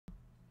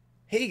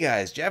Hey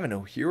guys,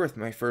 Javino here with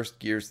my first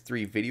Gears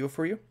 3 video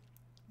for you.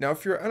 Now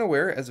if you're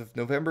unaware, as of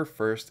November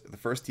 1st, the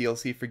first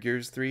DLC for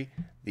Gears 3,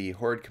 the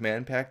Horde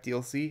Command Pack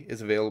DLC,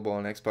 is available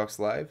on Xbox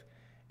Live.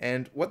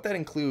 And what that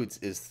includes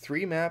is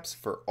 3 maps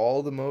for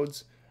all the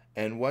modes,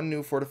 and 1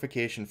 new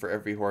fortification for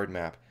every Horde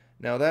map.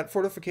 Now that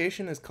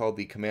fortification is called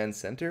the Command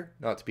Center,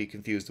 not to be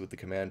confused with the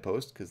Command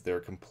Post, because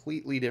they're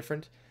completely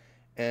different.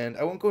 And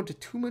I won't go into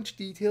too much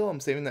detail, I'm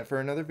saving that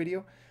for another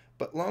video,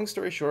 but long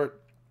story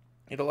short,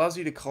 it allows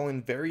you to call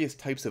in various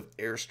types of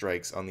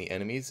airstrikes on the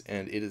enemies,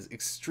 and it is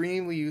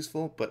extremely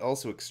useful, but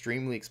also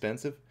extremely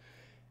expensive.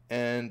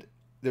 And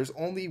there's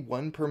only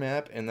 1 per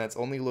map, and that's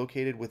only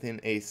located within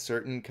a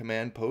certain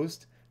command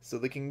post, so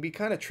they can be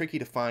kind of tricky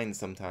to find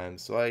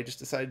sometimes. So I just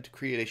decided to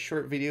create a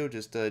short video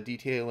just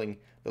detailing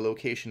the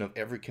location of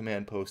every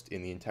command post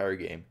in the entire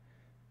game.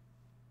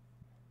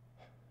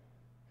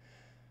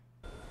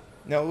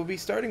 Now we'll be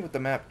starting with the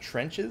map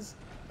Trenches.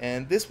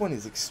 And this one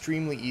is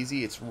extremely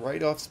easy. It's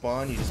right off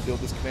spawn. You just build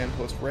this command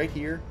post right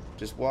here.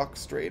 Just walk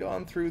straight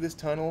on through this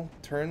tunnel,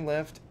 turn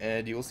left,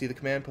 and you will see the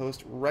command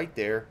post right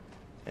there.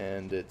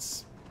 And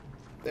it's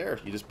there.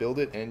 You just build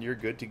it and you're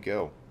good to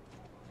go.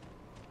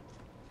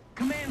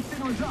 Command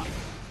signals up.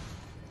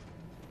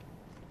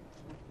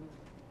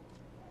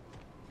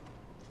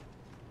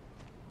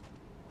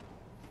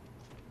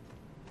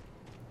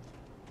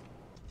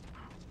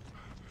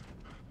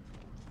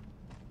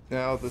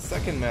 Now the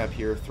second map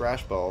here,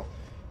 Thrashball,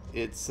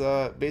 it's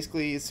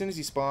basically as soon as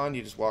you spawn,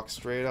 you just walk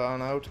straight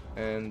on out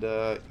and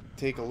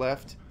take a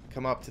left,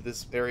 come up to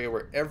this area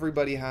where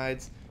everybody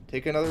hides,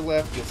 take another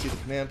left, you'll see the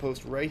command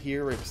post right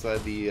here, right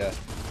beside the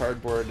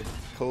cardboard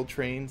cold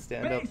train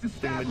stand-up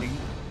thingamajig,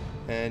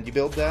 and you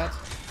build that,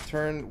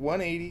 turn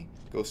 180,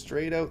 go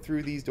straight out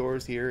through these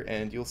doors here,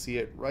 and you'll see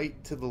it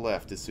right to the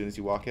left as soon as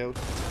you walk out,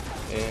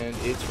 and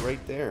it's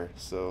right there.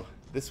 So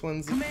this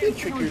one's a bit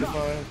trickier to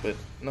find, but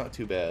not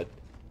too bad.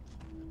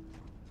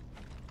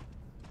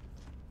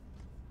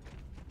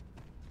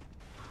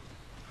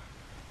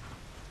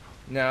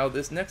 Now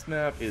this next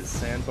map is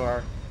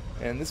Sandbar,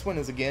 and this one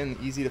is again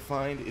easy to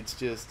find. It's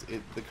just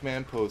the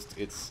command post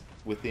it's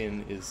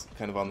within is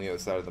kind of on the other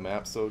side of the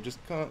map, so just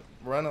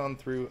run on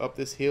through up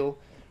this hill.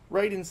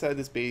 Right inside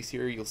this base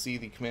here you'll see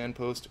the command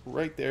post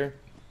right there.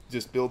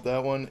 Just build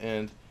that one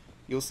and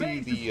you'll see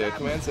the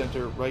command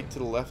center right to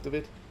the left of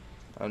it.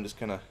 I'm just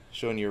kind of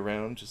showing you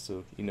around just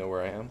so you know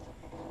where I am.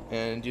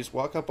 And just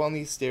walk up on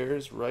these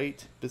stairs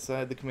right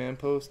beside the command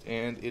post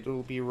and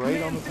it'll be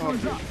right on the top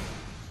here.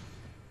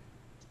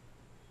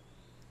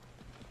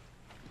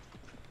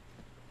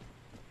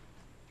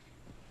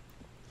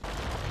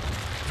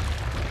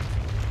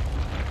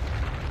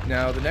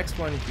 Now the next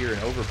one here in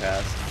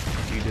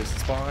Overpass, you just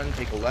spawn,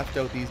 take a left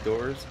out these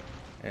doors,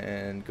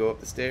 and go up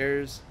the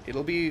stairs.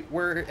 It'll be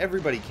where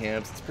everybody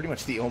camps. It's pretty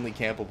much the only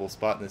campable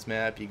spot in this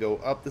map. You go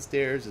up the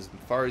stairs as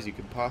far as you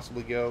can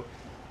possibly go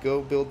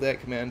build that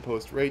command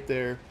post right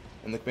there,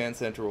 and the command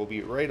center will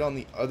be right on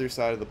the other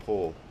side of the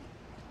pole.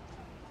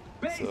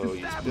 So you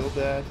just build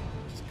that,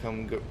 just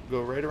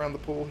go right around the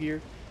pole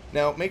here.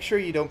 Now make sure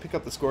you don't pick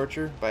up the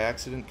Scorcher by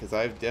accident, because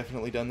I've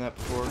definitely done that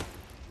before.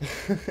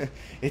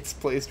 It's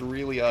placed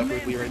really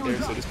awkwardly right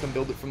there, so just come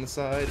build it from the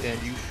side and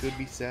you should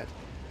be set.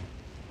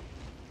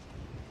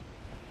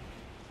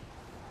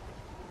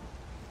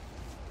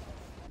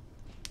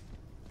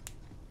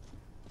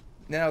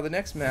 Now the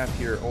next map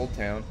here, Old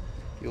Town,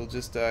 you'll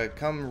just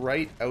come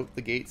right out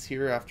the gates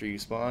here after you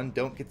spawn.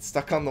 Don't get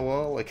stuck on the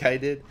wall like I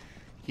did.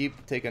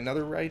 Take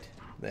another right,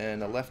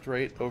 then a left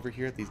right over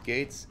here at these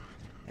gates,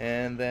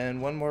 and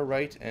then one more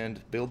right and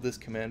build this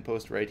command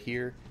post right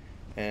here.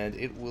 And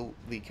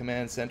the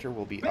command center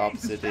will be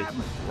opposite it,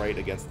 right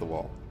against the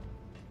wall.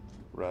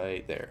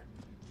 Right there.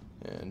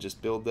 And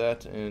just build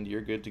that and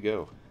you're good to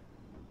go.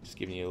 Just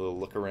giving you a little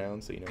look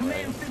around so you know where I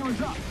am.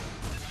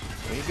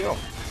 There you go.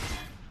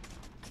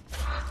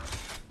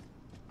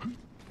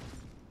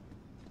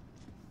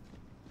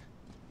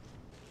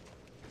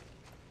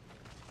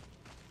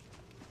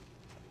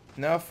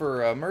 Now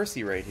for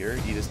Mercy right here,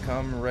 you just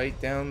come right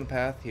down the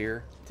path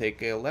here,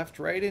 take a left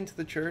right into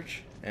the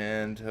church,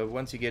 and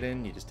once you get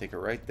in, you just take a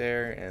right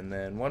there, and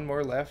then one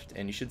more left,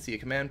 and you should see a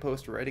command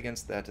post right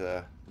against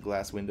that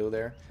glass window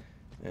there,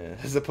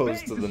 as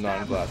opposed to the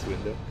non-glass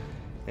window.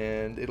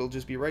 And it'll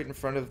just be right in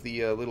front of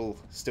the little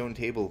stone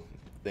table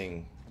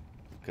thing,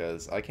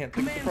 because I can't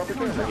think of the proper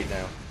term right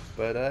now.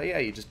 But yeah,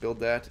 you just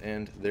build that,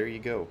 and there you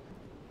go.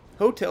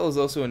 Hotel is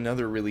also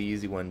another really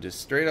easy one.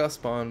 Just straight off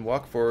spawn,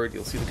 walk forward,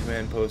 you'll see the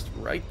command post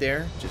right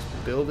there, just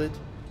build it.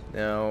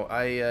 Now,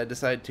 I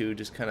decided to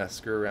just kind of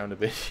screw around a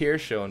bit here,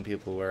 showing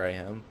people where I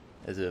am,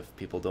 as if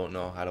people don't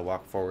know how to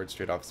walk forward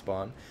straight off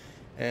spawn.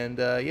 And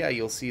yeah,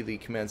 you'll see the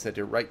command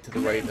center right to the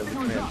right of the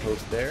command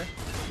post there.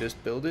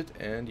 Just build it,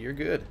 and you're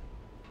good.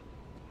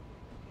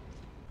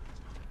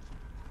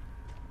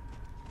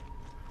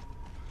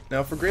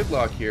 Now for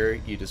Gridlock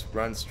here, you just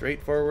run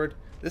straight forward.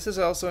 This is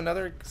also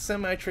another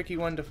semi-tricky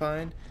one to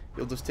find.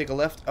 You'll just take a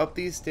left up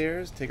these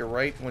stairs, take a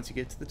right once you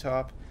get to the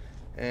top,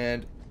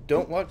 and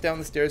don't walk down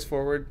the stairs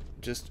forward,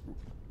 just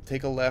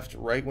take a left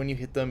right when you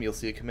hit them. You'll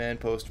see a command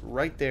post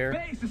right there,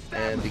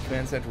 and the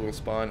command center will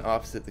spawn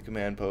opposite the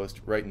command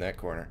post right in that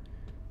corner.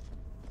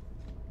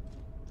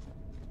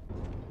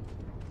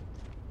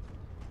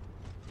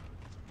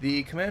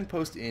 The command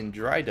post in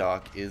dry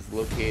dock is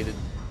located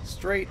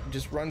straight,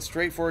 just run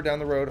straight forward down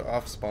the road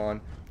off spawn,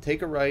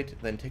 take a right,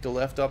 then take a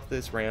left up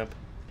this ramp,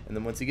 and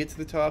then once you get to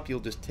the top, you'll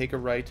just take a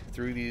right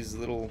through this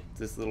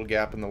little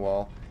gap in the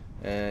wall,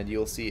 and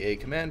you'll see a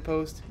command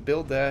post,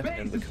 build that,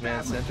 and the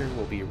command center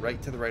will be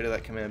right to the right of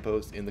that command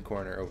post in the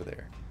corner over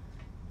there.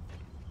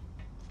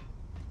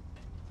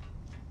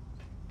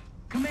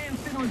 Command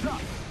center's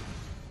up.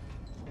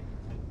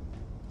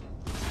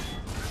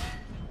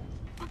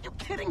 Are you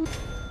kidding?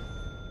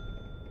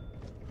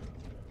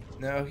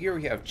 Now here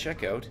we have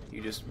checkout.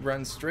 You just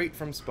run straight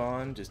from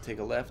spawn, just take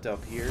a left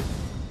up here,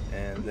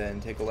 and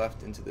then take a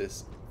left into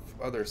this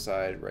other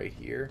side right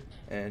here,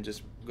 and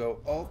just go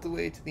all the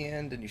way to the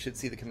end, and you should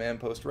see the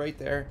command post right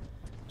there.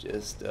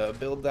 Just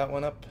build that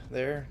one up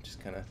there, just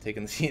kind of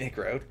taking the scenic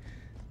route.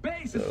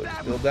 So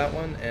just build that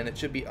one, and it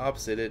should be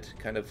opposite it,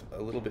 kind of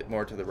a little bit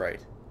more to the right.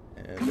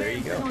 And there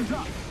you go.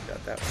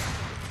 Got that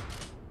one.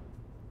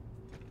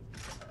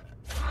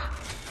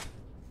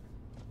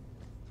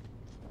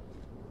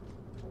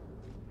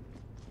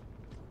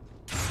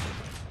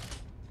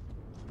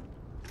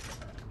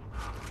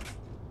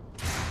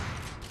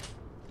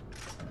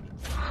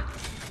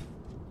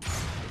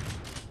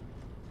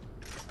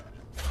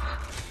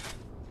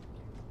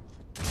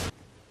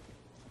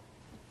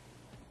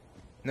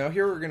 Now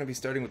here we're going to be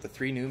starting with the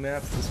 3 new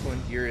maps. This one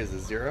here is a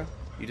 0.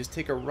 You just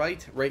take a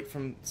right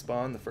from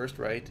spawn, the first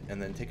right, and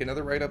then take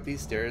another right up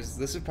these stairs.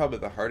 This is probably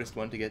the hardest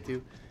one to get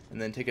to. And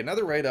then take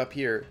another right up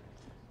here,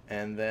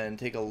 and then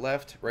take a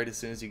left right as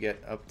soon as you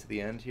get up to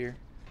the end here.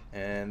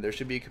 And there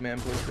should be a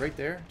command post right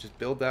there. Just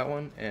build that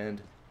one,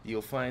 and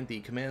you'll find the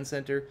command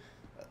center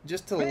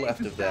just to the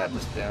left of that,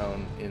 just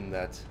down in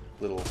that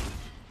little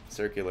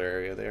circular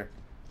area there.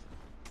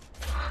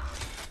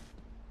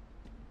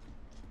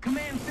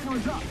 Command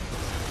center's up.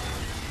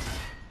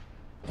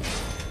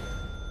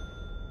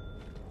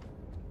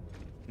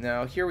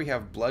 Now here we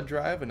have Blood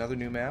Drive, another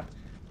new map.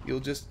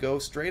 You'll just go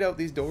straight out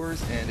these doors,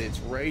 and it's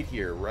right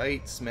here,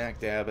 right smack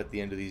dab at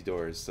the end of these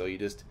doors. So you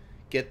just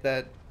get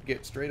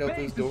straight out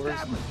those doors,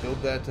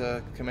 build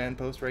that command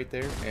post right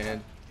there,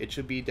 and it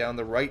should be down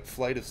the right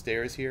flight of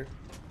stairs here,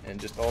 and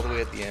just all the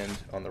way at the end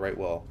on the right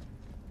wall.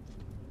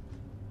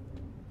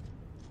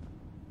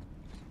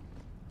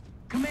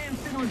 Command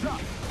center's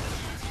up.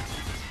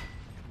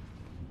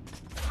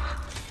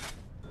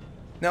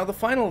 Now the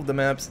final of the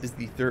maps is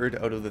the 3rd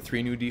out of the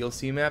 3 new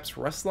DLC maps,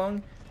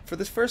 Rustlung. For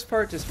this first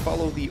part, just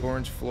follow the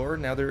orange floor.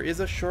 Now there is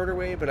a shorter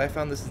way, but I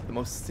found this is the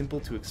most simple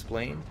to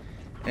explain.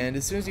 And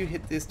as soon as you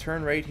hit this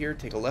turn right here,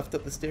 take a left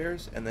up the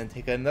stairs, and then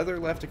take another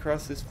left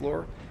across this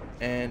floor,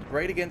 and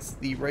right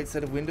against the right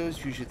set of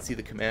windows you should see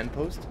the command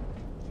post.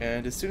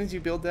 And as soon as you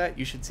build that,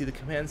 you should see the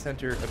command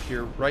center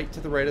appear right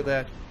to the right of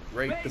that,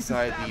 right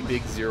beside the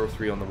big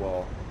 03 on the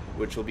wall,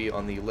 which will be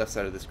on the left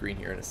side of the screen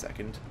here in a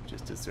second,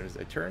 just as soon as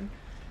I turn.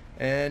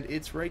 And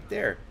it's right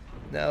there.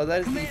 Now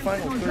that is the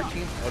final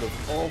 13th out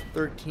of all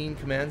 13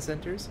 command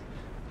centers.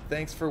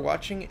 Thanks for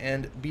watching,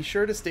 and be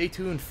sure to stay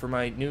tuned for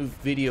my new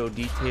video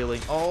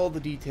detailing all the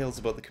details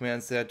about the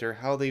command center,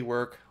 how they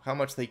work, how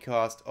much they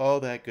cost, all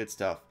that good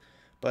stuff.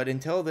 But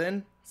until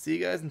then, see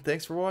you guys and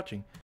thanks for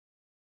watching.